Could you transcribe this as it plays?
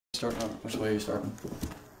start? Which way are you starting?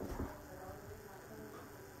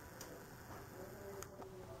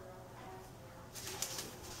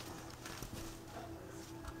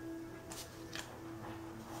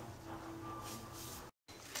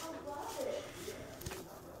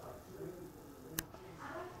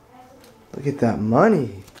 Look at that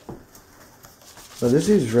money. But this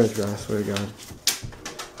dude's rich, bro, I swear to God.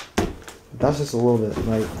 That's just a little bit.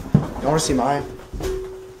 Like, you want to see mine?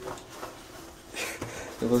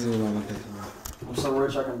 It wasn't even on my face. I'm so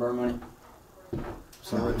rich I can burn money.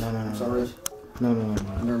 So rich. No. I'm so rich. No. I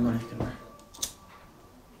can burn money.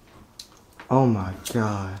 Oh my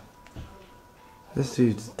God. This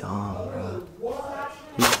dude's dumb, bro.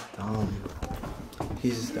 He's dumb.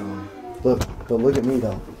 He's dumb. Look, but look at me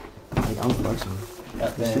though. Like, I'm flexing. I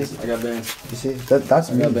got bands. You see?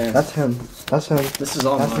 That's me. That's him. That's him. This is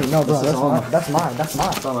all mine. No, bro, that's mine. That's mine. That's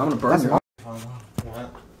mine. I'm gonna burn it. What?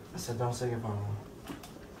 I said don't say your phone.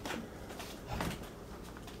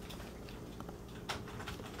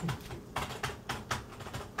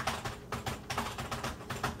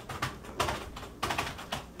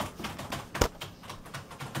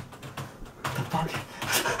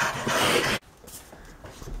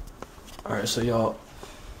 Alright, so y'all,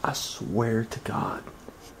 I swear to God,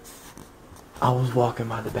 I was walking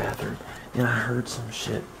by the bathroom and I heard some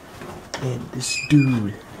shit. And this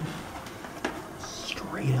dude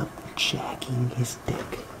straight up jacking his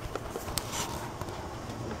dick.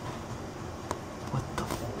 What the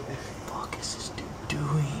fuck is this dude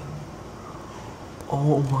doing?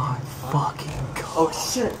 Oh my fucking God. Oh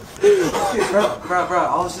shit. Bro,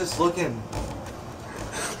 I was just looking.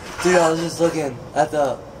 Dude, I was just looking at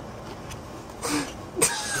the...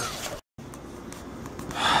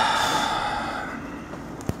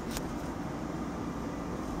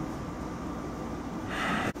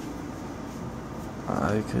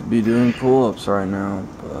 I could be doing pull-ups right now,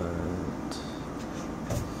 but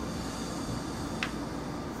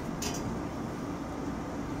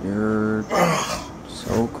you're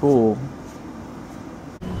so cool.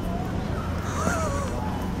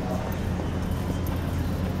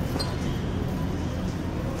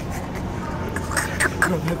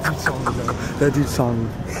 That dude saw me.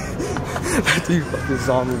 That dude fucking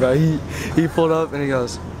saw me, bro. He pulled up and he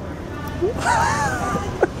goes,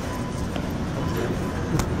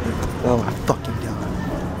 oh my fucking God.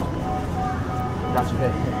 Got you,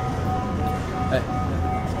 hey.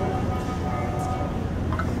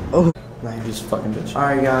 Oh. Man, he's a fucking bitch.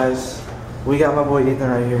 Alright, guys. We got my boy Ethan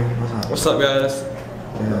right here. What's up, guys?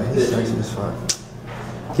 Yeah, he's sexy as fuck.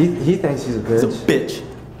 He thinks he's a bitch. He's a bitch.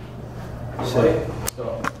 Shit.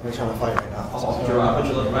 We're trying to fight right now.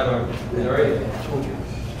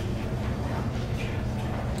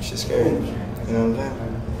 She's scared. You know what I'm saying?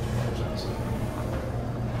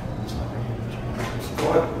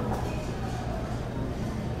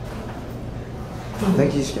 I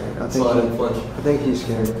think he's scared. I think he's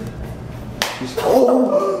scared.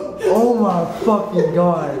 Oh my fucking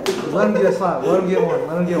God. Let him get a slap. Let him get one.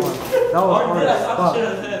 Let him get one. That was hard as fuck.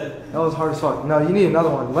 That was hard as fuck. No, you need another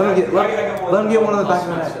one. Let him get one on the back of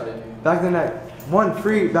the neck. Back of the neck. One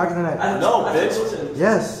free back of the neck. No, bitch.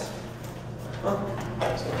 Yes.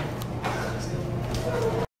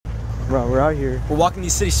 Bro, we're out here. We're walking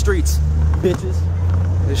these city streets, bitches.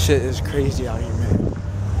 This shit is crazy out here, man.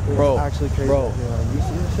 Bro, actually crazy. bro. Out here. Like, you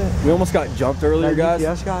see this shit? We almost got jumped earlier, That guys.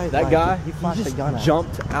 UPS guy, that like, guy, he flashed just a gun at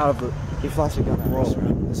jumped out of the. He flashed a gun at us,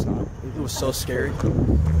 bro. It's not. It was so scary.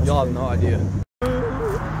 Y'all have no idea.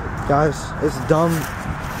 Guys, it's dumb.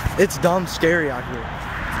 It's dumb scary out here.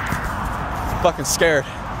 Fucking scared.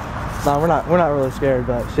 Nah, we're not really scared,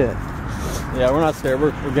 but shit. Yeah, we're not scared.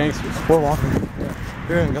 We're gangsters. We're walking.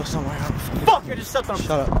 We're gonna go somewhere. Fuck! I just stepped on.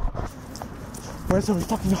 Shut up. Where's somebody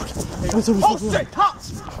fucking yard? Where's somebody fucking yard? Shit!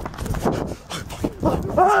 Cops! Hold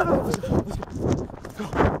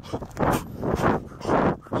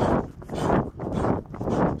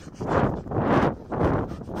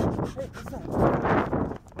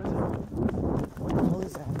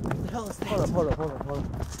up.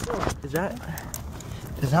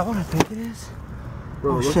 Is that what I think it is?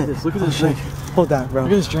 Bro, oh, look shit. at this. Look at this drink. Hold that, bro.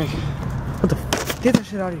 Look at this drink. What the f? Get that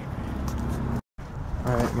shit out of here.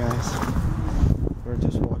 Alright, guys. We're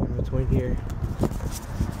just walking between here.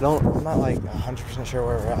 I'm not like 100% sure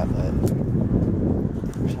where we're at, but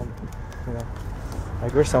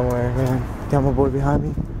we're somewhere, man. Got my boy behind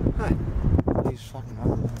me. Hi. He's fucking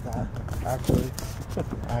ugly like that, actually.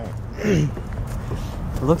 Alright.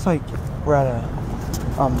 It looks like we're at a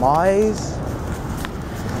Mize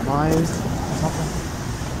or something.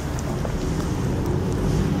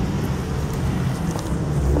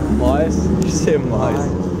 Mize? You say Mize?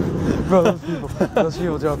 Bro, those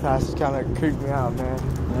people drove past. It kind of creeped me out, man.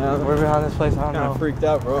 Yeah, We're behind this place. I don't know. freaked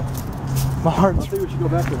out, bro. My heart's. I think we should go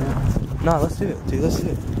back there, man. No, let's do it, dude. Let's do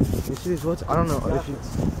it. You see these woods? I don't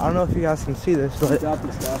know if you guys can see this, but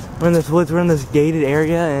we're in this woods. We're in this gated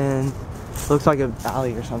area, and it looks like an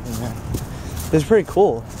alley or something, man. It's pretty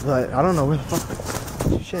cool, but I don't know where the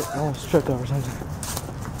fuck. Shit, I almost tripped over something.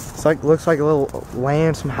 It's like looks like a little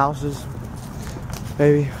land, some houses,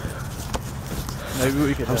 maybe. Maybe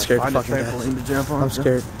we could I'm scared find to a fucking trampoline to jump on. I'm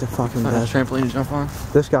scared to fucking Find a death. trampoline to jump on.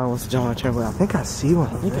 This guy wants to jump on a trampoline. I think I see one.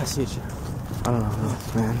 I think I see it. I don't know,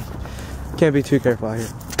 man. Can't be too careful out here.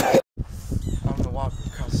 I'm gonna walk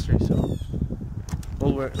across the street, so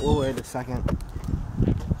we'll wait a second.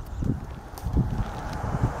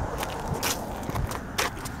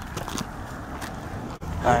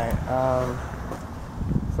 Alright,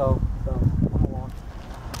 so I'm gonna walk.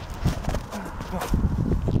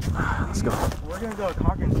 Let's go. We're gonna go to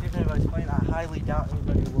Concord and see if anybody's playing. I highly doubt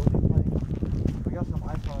anybody will be playing. We got some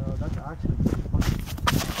ice on the road. That's actually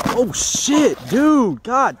fucking. Oh shit, dude!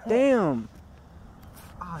 God damn!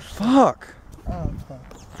 Fuck! Oh, fuck.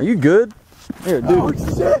 Are you good? Here, dude. Oh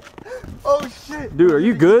shit! Oh shit! Dude, are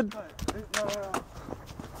you good? No.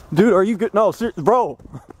 Dude, are you good? No, seriously, bro.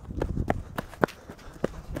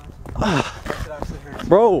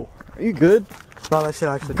 Bro, are you good? No, that shit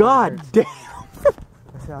actually. God damn! That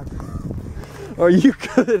shit actually. Are you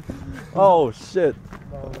good? Oh shit,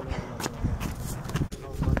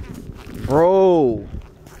 bro!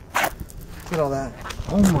 Look at all that.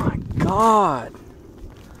 Oh my god!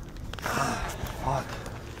 Fuck.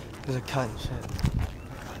 There's a cut and shit.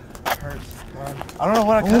 It hurts, man. I don't know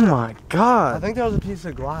what I cut. Oh my I god! think there was a piece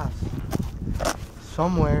of glass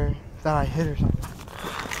somewhere that I hit or something.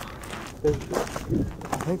 I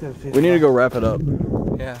think there's a piece. We need to go wrap it up.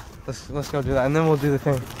 Yeah, let's go do that, and then we'll do the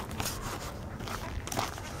thing.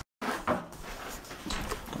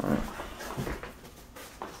 Alright.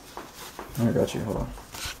 I got you. Hold on.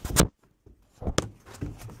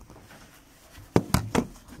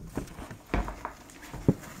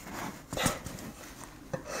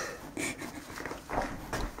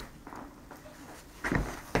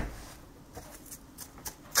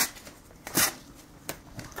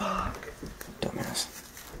 Dumbass.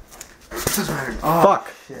 Doesn't matter. Oh,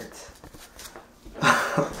 fuck. Shit.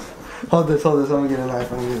 Hold this. I'm gonna get a knife.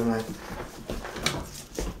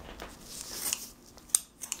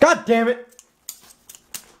 God damn it!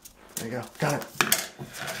 There you go. Got it.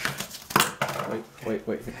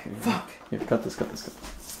 Wait. Fuck. Here, cut this.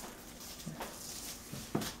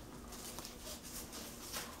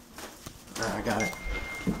 Alright, I got it.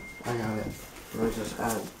 Let me just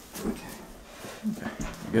add. Okay.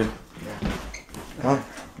 You good? Yeah. Done.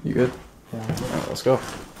 You good? Yeah. Alright, let's go.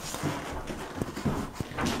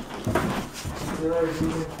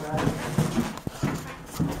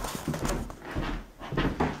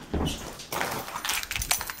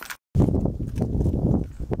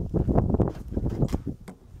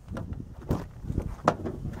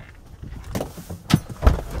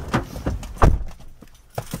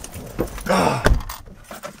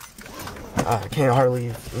 I can't hardly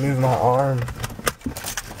move my arm.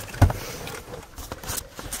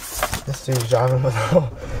 This dude's driving with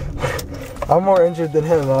I'm more injured than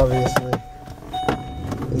him, obviously.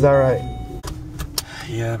 Is that right?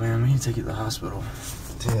 Yeah, man, we need to take you to the hospital.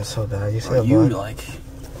 Dude, it's so bad. You see Are that you blood? like,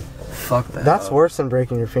 fuck that. That's up. worse than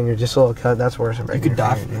breaking your finger. Just a little cut. That's worse than You breaking could your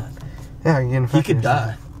die finger. from that. Yeah, you get infected. He could or die.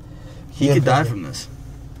 something. He Yeah, could die but- from this.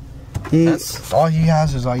 All he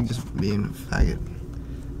has is like just being a faggot.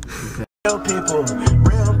 Real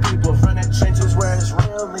people from the trenches where it's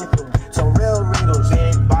real lethal. So real riddles,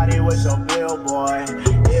 big body with your bill boy,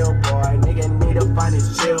 ill boy. Nigga need to find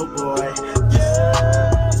his chill boy.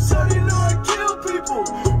 Yeah, so you know I kill people.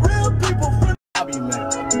 Real people from lobby, man.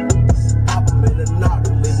 Pop him in the knock,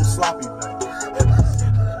 leave him sloppy, man.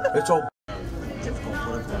 It's your difficult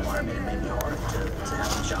political environment. It made me hard to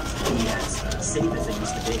have the jobs to be as safe as it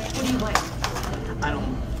used to be. What do you like?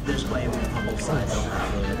 There's way on both sides. I don't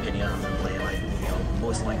have really an opinion. I'm gonna play like,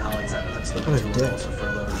 most of my colleagues I've spoken to are also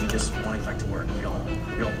furloughed. We just want to get back to work. We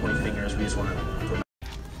don't point fingers. We just want to.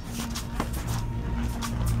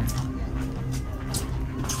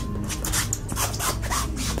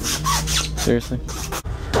 Seriously?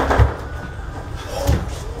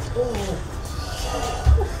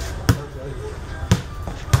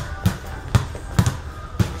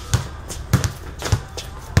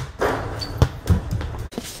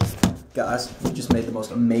 Guys, we just made the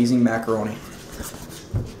most amazing macaroni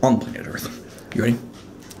on planet Earth. You ready?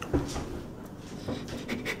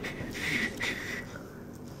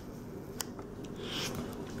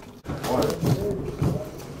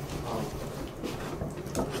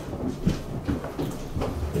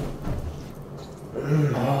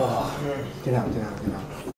 Get out, get out, get out.